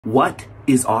What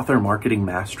is author marketing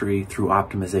mastery through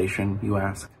optimization, you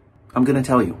ask? I'm going to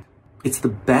tell you. It's the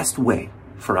best way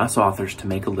for us authors to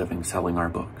make a living selling our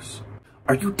books.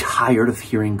 Are you tired of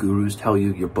hearing gurus tell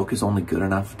you your book is only good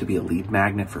enough to be a lead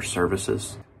magnet for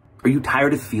services? Are you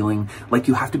tired of feeling like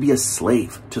you have to be a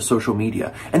slave to social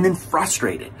media and then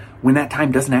frustrated when that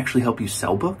time doesn't actually help you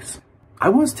sell books? I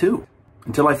was too,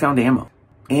 until I found Ammo.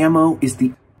 Ammo is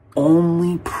the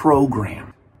only program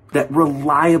that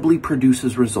reliably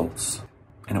produces results,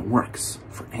 and it works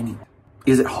for anyone.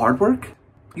 Is it hard work?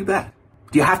 You bet.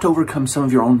 Do you have to overcome some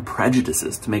of your own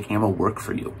prejudices to make Ammo work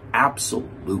for you?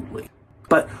 Absolutely.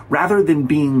 But rather than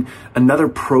being another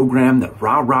program that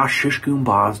rah-rah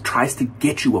shish-goom-baz tries to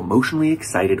get you emotionally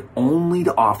excited only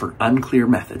to offer unclear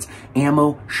methods,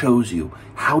 Ammo shows you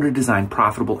how to design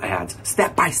profitable ads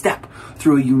step by step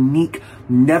through a unique,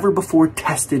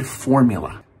 never-before-tested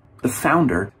formula. The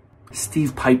founder,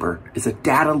 Steve Piper, is a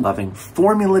data-loving,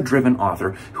 formula-driven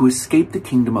author who escaped the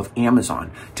kingdom of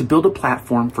Amazon to build a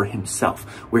platform for himself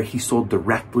where he sold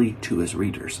directly to his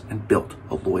readers and built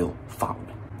a loyal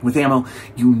following. With Ammo,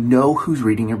 you know who's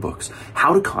reading your books,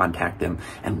 how to contact them,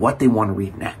 and what they want to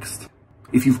read next.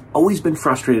 If you've always been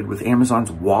frustrated with Amazon's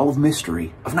wall of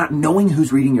mystery, of not knowing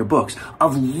who's reading your books,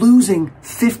 of losing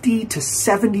 50 to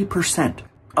 70%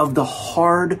 of the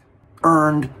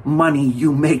hard-earned money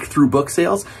you make through book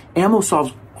sales, Ammo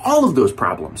solves all of those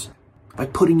problems by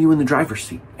putting you in the driver's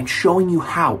seat and showing you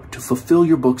how to fulfill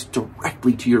your books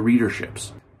directly to your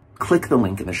readerships. Click the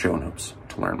link in the show notes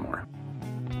to learn more.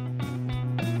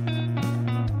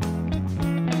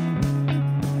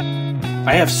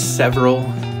 I have several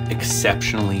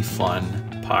exceptionally fun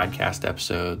podcast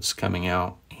episodes coming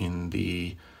out in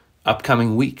the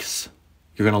upcoming weeks.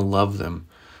 You're going to love them.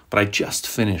 But I just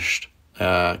finished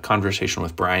a conversation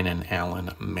with Brian and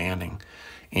Alan Manning.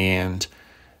 And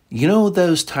you know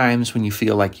those times when you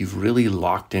feel like you've really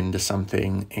locked into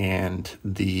something and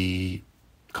the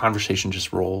conversation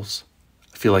just rolls?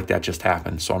 I feel like that just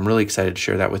happened. So I'm really excited to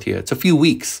share that with you. It's a few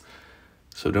weeks,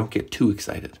 so don't get too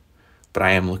excited. But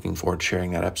I am looking forward to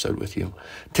sharing that episode with you.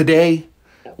 Today,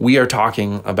 we are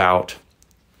talking about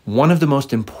one of the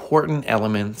most important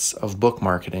elements of book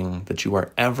marketing that you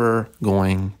are ever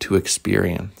going to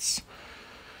experience.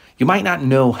 You might not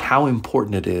know how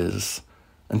important it is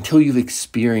until you've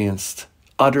experienced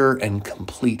utter and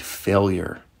complete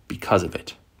failure because of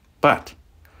it. But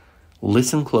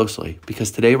listen closely,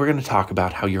 because today we're going to talk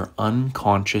about how your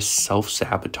unconscious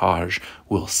self-sabotage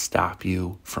will stop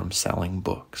you from selling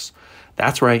books.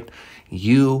 That's right.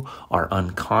 You are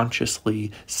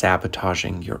unconsciously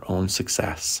sabotaging your own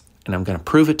success. And I'm going to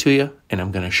prove it to you, and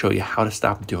I'm going to show you how to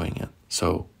stop doing it.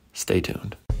 So stay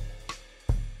tuned.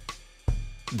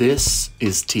 This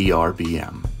is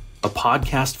TRBM, a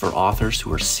podcast for authors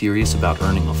who are serious about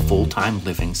earning a full-time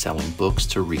living selling books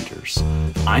to readers.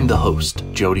 I'm the host,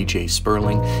 Jody J.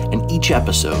 Sperling, and each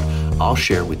episode I'll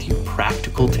share with you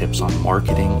practical tips on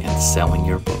marketing and selling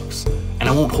your books. And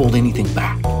I won't hold anything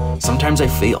back. Sometimes I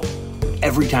fail.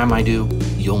 Every time I do,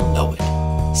 you'll know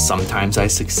it. Sometimes I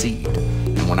succeed.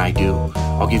 And when I do,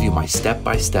 I'll give you my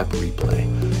step-by-step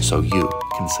replay so you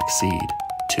can succeed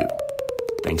too.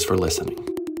 Thanks for listening.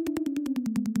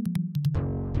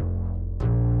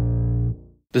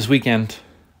 This weekend,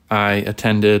 I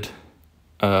attended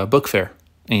a book fair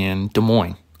in Des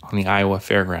Moines on the Iowa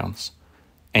Fairgrounds.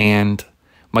 And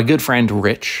my good friend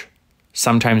Rich,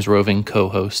 sometimes roving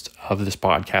co-host of this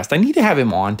podcast. I need to have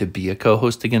him on to be a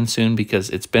co-host again soon because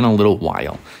it's been a little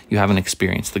while. You haven't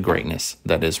experienced the greatness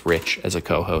that is Rich as a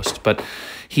co-host. But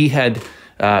he had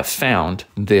found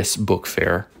this book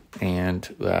fair,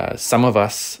 and some of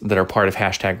us that are part of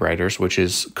Hashtag Writers, which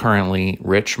is currently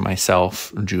Rich,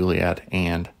 myself, Juliet,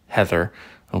 and Heather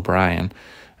O'Brien,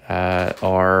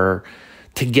 are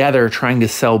together trying to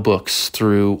sell books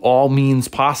through all means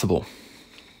possible.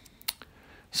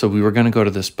 So we were going to go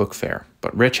to this book fair,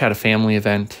 but Rich had a family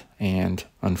event, and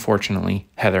unfortunately,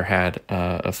 Heather had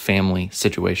a family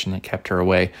situation that kept her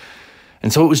away.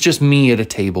 And so it was just me at a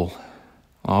table,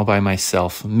 all by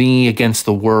myself, me against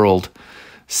the world,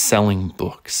 selling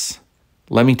books.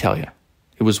 Let me tell you,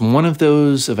 it was one of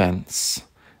those events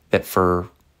that for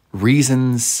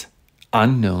reasons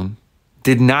unknown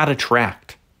did not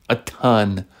attract a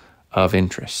ton of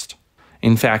interest.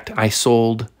 In fact, I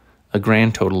sold a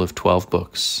grand total of 12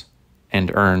 books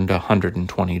and earned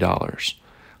 $120.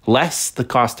 Less the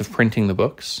cost of printing the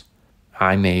books,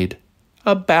 I made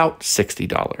about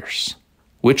 $60,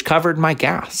 which covered my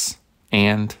gas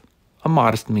and a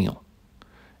modest meal.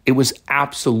 It was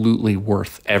absolutely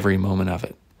worth every moment of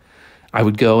it. I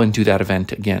would go and do that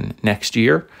event again next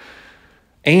year,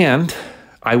 and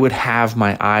I would have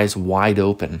my eyes wide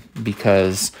open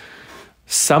because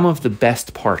some of the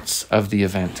best parts of the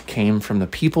event came from the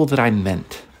people that I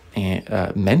met and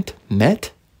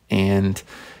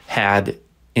had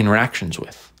interactions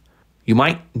with. You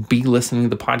might be listening to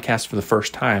the podcast for the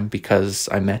first time because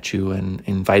I met you and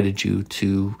invited you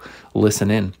to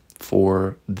listen in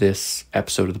for this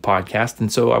episode of the podcast.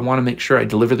 And so I want to make sure I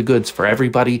deliver the goods for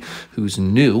everybody who's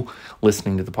new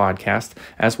listening to the podcast,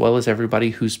 as well as everybody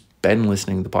who's been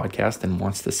listening to the podcast and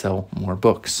wants to sell more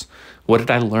books. What did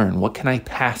I learn? What can I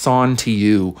pass on to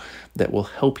you that will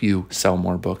help you sell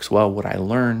more books? Well, what I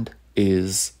learned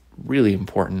is really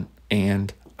important,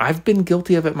 and I've been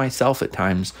guilty of it myself at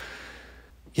times.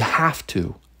 You have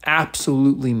to,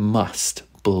 absolutely must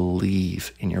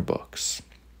believe in your books.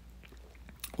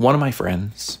 One of my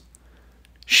friends,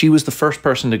 she was the first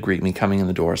person to greet me coming in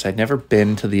the doors. I'd never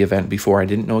been to the event before. I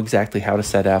didn't know exactly how to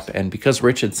set up. And because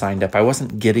Rich had signed up, I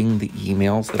wasn't getting the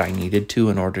emails that I needed to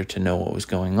in order to know what was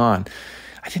going on.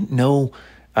 I didn't know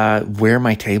where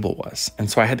my table was. And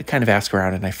so I had to kind of ask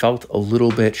around, and I felt a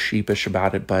little bit sheepish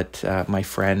about it. But my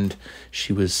friend,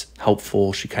 she was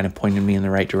helpful. She kind of pointed me in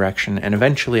the right direction. And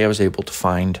eventually I was able to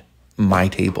find my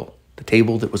table, the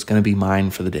table that was going to be mine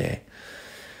for the day.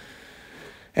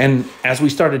 And as we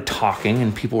started talking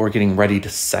and people were getting ready to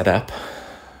set up,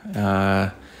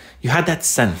 you had that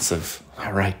sense of,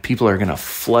 all right, people are going to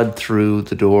flood through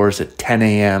the doors at 10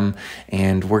 a.m.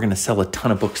 and we're going to sell a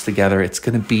ton of books together. It's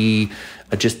going to be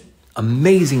a just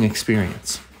amazing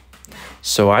experience.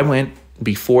 So I went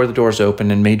before the doors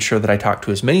opened and made sure that I talked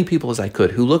to as many people as I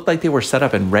could who looked like they were set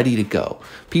up and ready to go.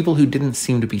 People who didn't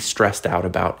seem to be stressed out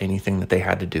about anything that they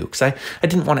had to do, because I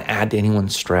didn't want to add to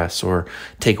anyone's stress or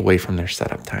take away from their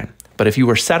setup time. But if you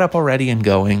were set up already and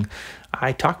going,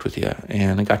 I talked with you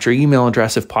and I got your email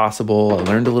address if possible. I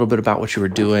learned a little bit about what you were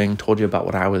doing, told you about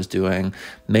what I was doing,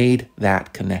 made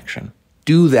that connection.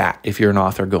 Do that if you're an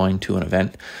author going to an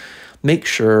event. Make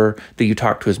sure that you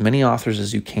talk to as many authors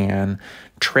as you can,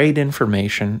 trade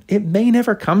information. It may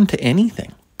never come to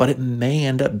anything, but it may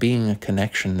end up being a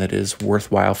connection that is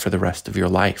worthwhile for the rest of your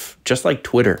life. Just like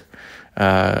Twitter.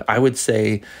 I would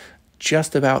say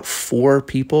just about 4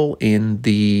 people in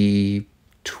the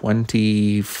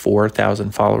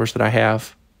 24,000 followers that I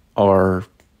have are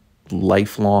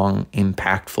lifelong,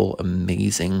 impactful,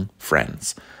 amazing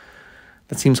friends.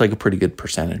 That seems like a pretty good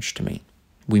percentage to me.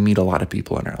 We meet a lot of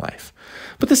people in our life.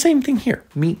 But the same thing here.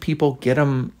 Meet people, get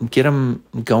them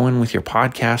going with your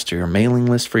podcast or your mailing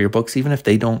list for your books, even if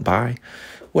they don't buy,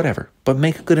 whatever. But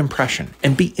make a good impression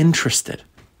and be interested.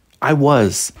 I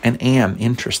was and am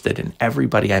interested in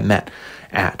everybody I met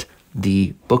at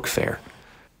the book fair.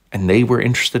 And they were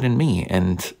interested in me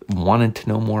and wanted to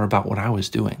know more about what I was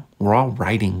doing. We're all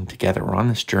writing together. We're on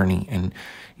this journey, and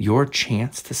your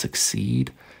chance to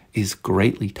succeed is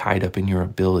greatly tied up in your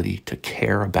ability to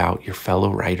care about your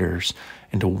fellow writers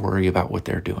and to worry about what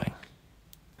they're doing.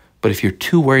 But if you're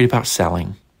too worried about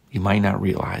selling, you might not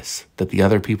realize that the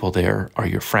other people there are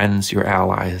your friends, your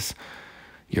allies,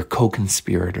 your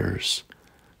co-conspirators.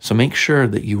 So make sure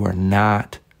that you are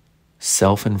not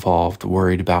self-involved,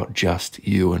 worried about just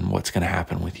you and what's going to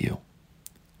happen with you.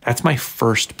 That's my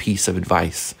first piece of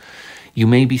advice. You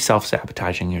may be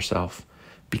self-sabotaging yourself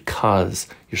because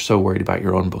you're so worried about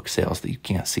your own book sales that you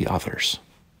can't see others.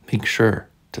 Make sure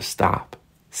to stop,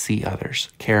 see others,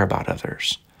 care about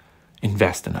others,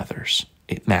 invest in others.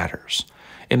 It matters.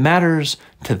 It matters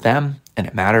to them and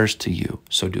it matters to you,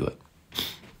 so do it.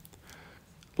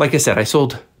 Like I said, I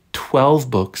sold 12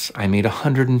 books. I made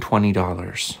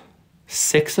 $120.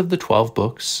 6 of the 12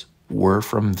 books were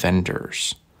from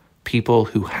vendors, people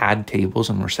who had tables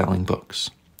and were selling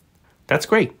books. That's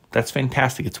great. That's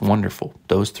fantastic. It's wonderful.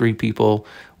 Those 3 people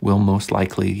will most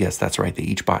likely, yes, that's right, they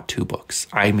each bought 2 books.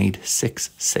 I made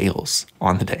 6 sales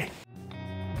on the day.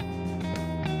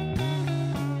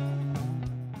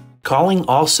 Calling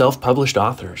all self-published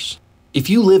authors. If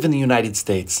you live in the United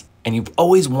States and you've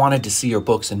always wanted to see your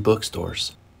books in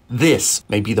bookstores, this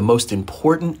may be the most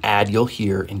important ad you'll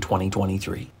hear in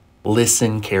 2023.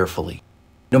 Listen carefully.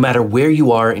 No matter where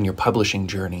you are in your publishing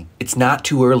journey, it's not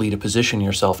too early to position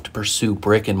yourself to pursue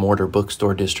brick and mortar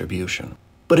bookstore distribution.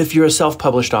 But if you're a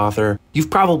self-published author, you've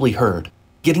probably heard,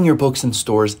 getting your books in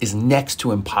stores is next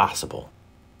to impossible.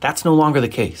 That's no longer the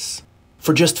case.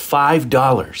 For just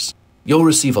 $5, you'll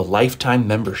receive a lifetime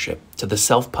membership to the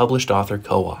Self-Published Author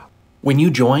Co-op. When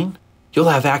you join, you'll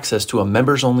have access to a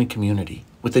members-only community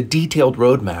with a detailed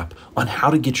roadmap on how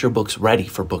to get your books ready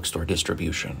for bookstore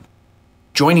distribution.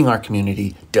 Joining our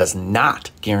community does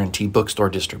not guarantee bookstore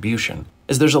distribution,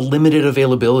 as there's a limited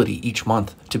availability each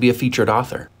month to be a featured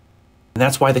author. And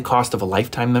that's why the cost of a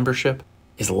lifetime membership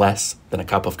is less than a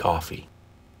cup of coffee.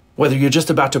 Whether you're just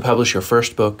about to publish your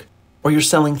first book or you're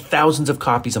selling thousands of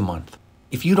copies a month,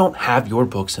 if you don't have your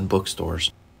books in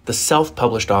bookstores, the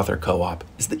Self-Published Author Co-op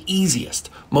is the easiest,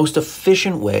 most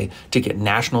efficient way to get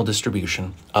national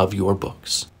distribution of your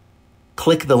books.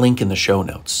 Click the link in the show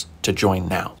notes to join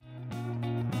now.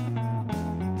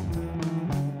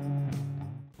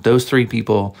 Those 3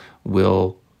 people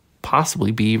will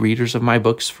possibly be readers of my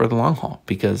books for the long haul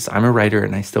because I'm a writer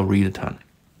and I still read a ton.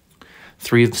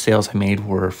 3 of the sales I made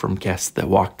were from guests that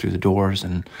walked through the doors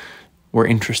and were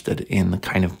interested in the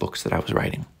kind of books that I was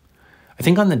writing. I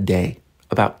think on the day,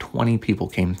 about 20 people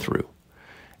came through.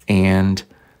 And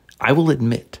I will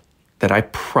admit that I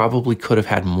probably could have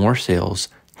had more sales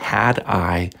had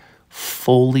I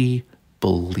fully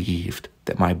believed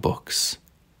that my books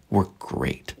were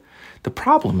great. The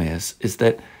problem is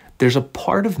that there's a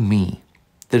part of me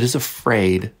that is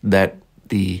afraid that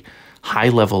the high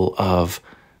level of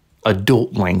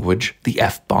adult language, the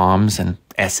F-bombs and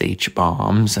SH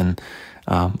bombs and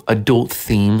adult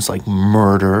themes like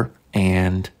murder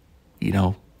and,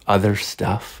 other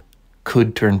stuff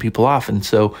could turn people off. And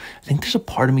so I think there's a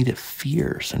part of me that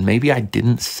fears, and maybe I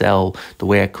didn't sell the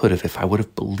way I could have if I would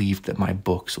have believed that my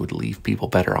books would leave people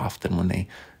better off than when they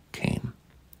came.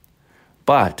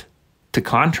 But to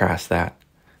contrast that,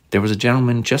 there was a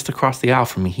gentleman just across the aisle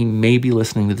from me. He may be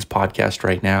listening to this podcast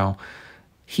right now.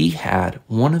 He had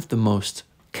one of the most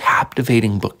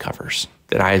captivating book covers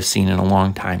that I have seen in a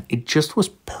long time. It just was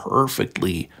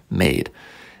perfectly made.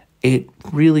 It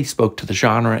really spoke to the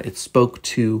genre. It spoke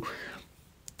to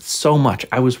so much.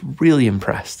 I was really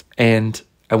impressed. And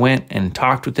I went and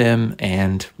talked with him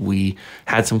and we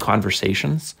had some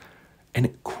conversations. And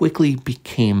it quickly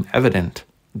became evident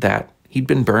that he'd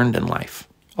been burned in life,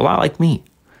 a lot like me.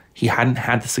 He hadn't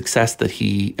had the success that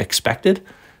he expected.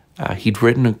 He'd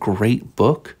written a great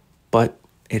book, but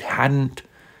it hadn't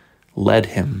led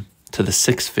him to the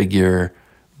 6-figure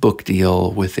book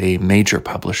deal with a major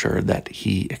publisher that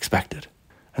he expected.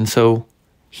 And so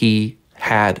he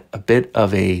had a bit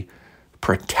of a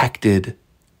protected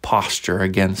posture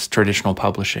against traditional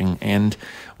publishing. And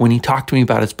when he talked to me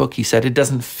about his book, he said it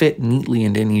doesn't fit neatly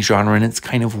into any genre and it's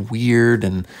kind of weird.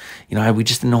 And, we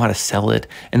just didn't know how to sell it.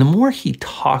 And the more he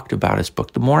talked about his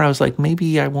book, the more I was like,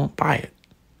 maybe I won't buy it.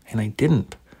 And I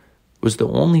didn't. It was the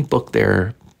only book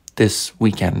there this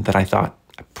weekend that I thought,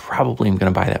 I probably am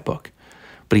going to buy that book.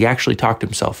 But he actually talked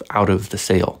himself out of the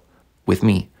sale with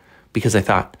me because I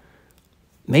thought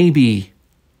maybe,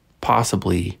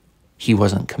 possibly, he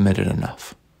wasn't committed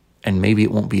enough. And maybe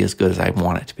it won't be as good as I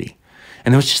want it to be.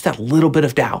 And there was just that little bit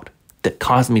of doubt that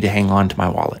caused me to hang on to my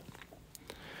wallet.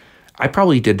 I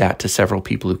probably did that to several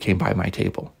people who came by my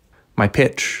table. My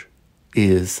pitch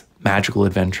is magical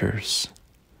adventures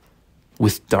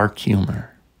with dark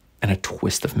humor and a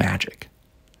twist of magic.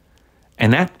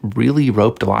 And that really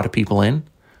roped a lot of people in.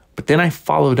 But then I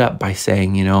followed up by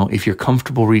saying, if you're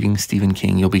comfortable reading Stephen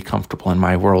King, you'll be comfortable in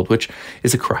my world, which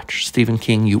is a crutch. Stephen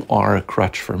King, you are a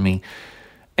crutch for me.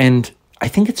 And I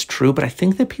think it's true, but I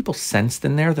think that people sensed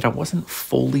in there that I wasn't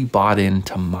fully bought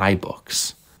into my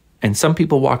books. And some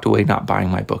people walked away not buying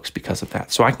my books because of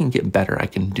that. So I can get better. I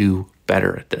can do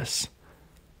better at this.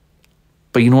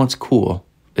 But what's cool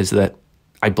is that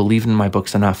I believe in my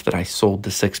books enough that I sold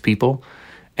to 6 people.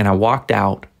 And I walked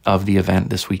out of the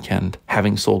event this weekend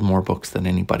having sold more books than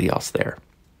anybody else there.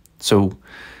 So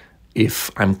if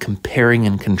I'm comparing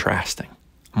and contrasting,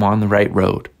 I'm on the right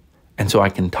road. And so I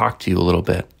can talk to you a little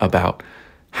bit about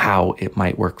how it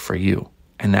might work for you.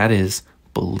 And that is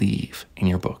believe in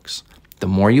your books. The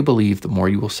more you believe, the more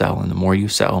you will sell. And the more you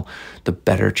sell, the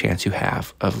better chance you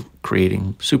have of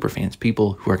creating superfans,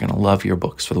 people who are going to love your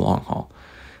books for the long haul.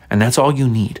 And that's all you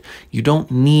need. You don't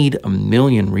need 1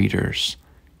 million readers.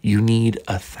 You need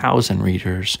 1,000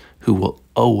 readers who will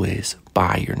always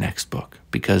buy your next book.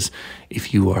 Because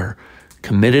if you are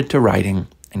committed to writing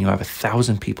and you have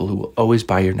 1,000 people who will always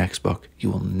buy your next book,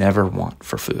 you will never want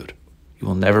for food. You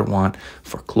will never want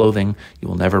for clothing. You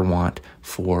will never want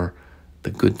for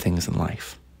the good things in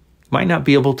life. You might not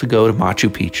be able to go to Machu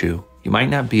Picchu. You might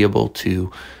not be able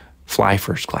to fly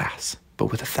first class. But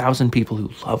with 1,000 people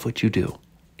who love what you do,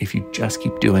 if you just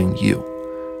keep doing you,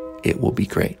 it will be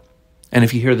great. And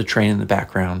if you hear the train in the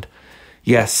background,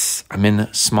 yes, I'm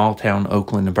in small town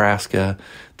Oakland, Nebraska.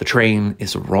 The train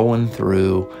is rolling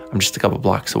through. I'm just a couple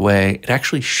blocks away. It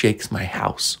actually shakes my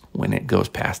house when it goes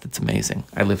past. It's amazing.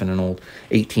 I live in an old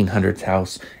 1800s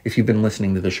house. If you've been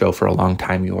listening to the show for a long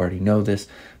time, you already know this,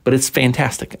 but it's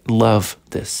fantastic. I love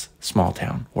this small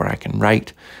town where I can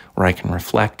write, where I can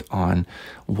reflect on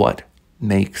what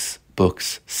makes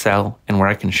books sell, and where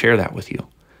I can share that with you.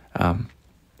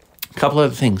 A couple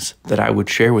other things that I would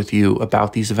share with you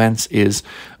about these events is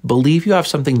believe you have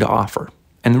something to offer.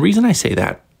 And the reason I say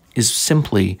that is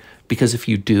simply because if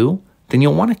you do, then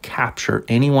you'll want to capture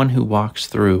anyone who walks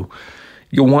through.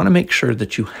 You'll want to make sure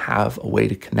that you have a way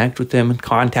to connect with them and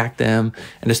contact them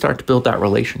and to start to build that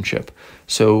relationship.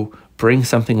 So bring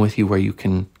something with you where you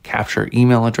can capture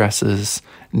email addresses,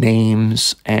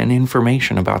 names, and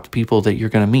information about the people that you're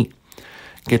going to meet.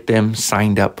 Get them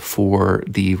signed up for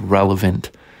the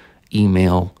relevant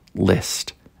email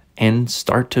list and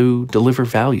start to deliver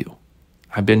value.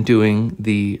 I've been doing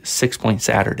the 6-point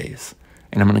Saturdays,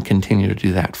 and I'm going to continue to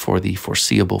do that for the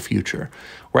foreseeable future,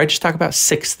 where I just talk about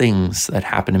 6 things that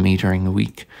happen to me during the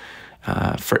week.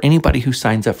 For anybody who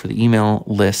signs up for the email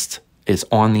list, is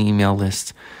on the email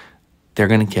list, they're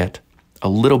going to get a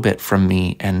little bit from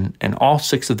me, and all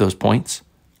 6 of those points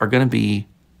are going to be,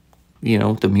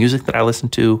 the music that I listen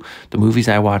to, the movies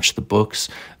I watch, the books,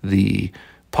 the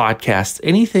podcasts,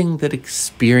 anything that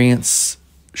experience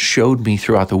showed me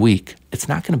throughout the week. It's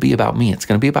not going to be about me. It's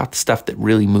going to be about the stuff that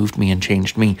really moved me and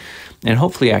changed me. And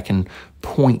hopefully I can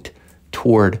point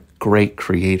toward great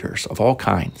creators of all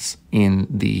kinds in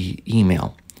the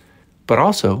email. But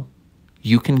also,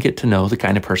 you can get to know the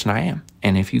kind of person I am.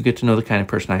 And if you get to know the kind of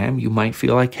person I am, you might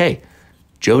feel like, hey,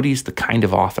 Jody's the kind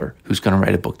of author who's going to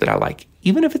write a book that I like,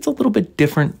 even if it's a little bit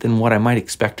different than what I might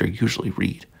expect or usually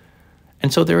read.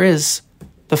 And so there is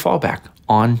the fallback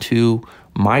onto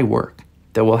my work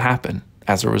that will happen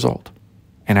as a result.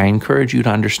 And I encourage you to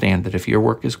understand that if your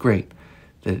work is great,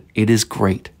 that it is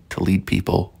great to lead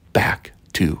people back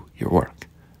to your work.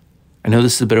 I know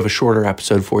this is a bit of a shorter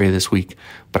episode for you this week,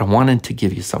 but I wanted to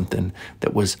give you something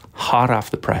that was hot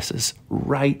off the presses,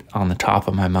 right on the top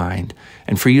of my mind,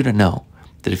 and for you to know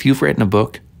that if you've written a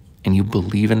book and you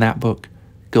believe in that book,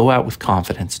 go out with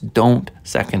confidence. Don't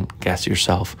second guess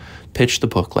yourself. Pitch the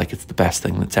book like it's the best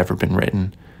thing that's ever been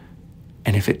written.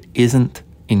 And if it isn't,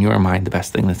 in your mind, the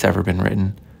best thing that's ever been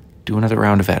written, do another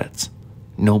round of edits.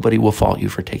 Nobody will fault you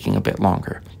for taking a bit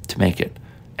longer to make it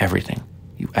everything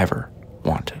you ever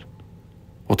wanted.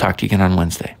 We'll talk to you again on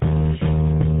Wednesday.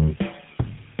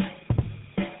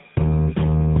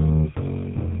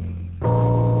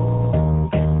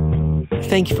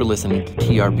 Thank you for listening to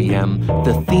TRBM.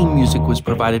 The theme music was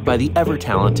provided by the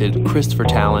ever-talented Christopher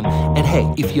Talon. And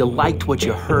hey, if you liked what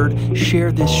you heard,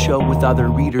 share this show with other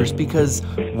readers, because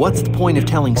what's the point of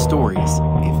telling stories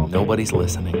if nobody's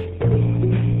listening?